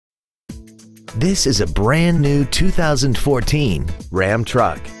This is a brand new 2014 Ram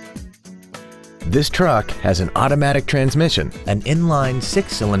truck. This truck has an automatic transmission, an inline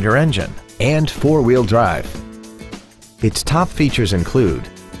 6-cylinder engine, and 4-wheel drive. Its top features include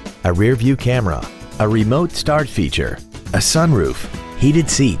a rear-view camera, a remote start feature, a sunroof, heated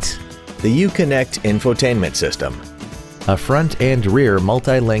seats, the Uconnect infotainment system, a front and rear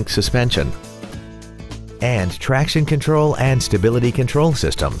multi-link suspension, and traction control and stability control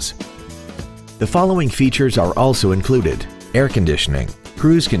systems. The following features are also included: air conditioning,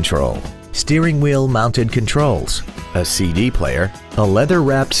 cruise control, steering wheel mounted controls, a CD player, a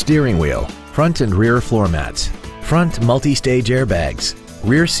leather-wrapped steering wheel, front and rear floor mats, front multi-stage airbags,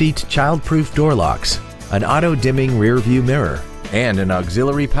 rear seat child-proof door locks, an auto-dimming rear-view mirror, and an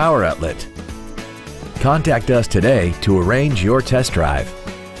auxiliary power outlet. Contact us today to arrange your test drive.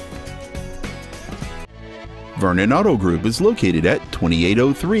 Vernon Auto Group is located at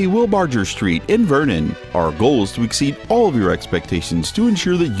 2803 Wilbarger Street in Vernon. Our goal is to exceed all of your expectations to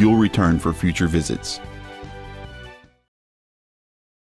ensure that you'll return for future visits.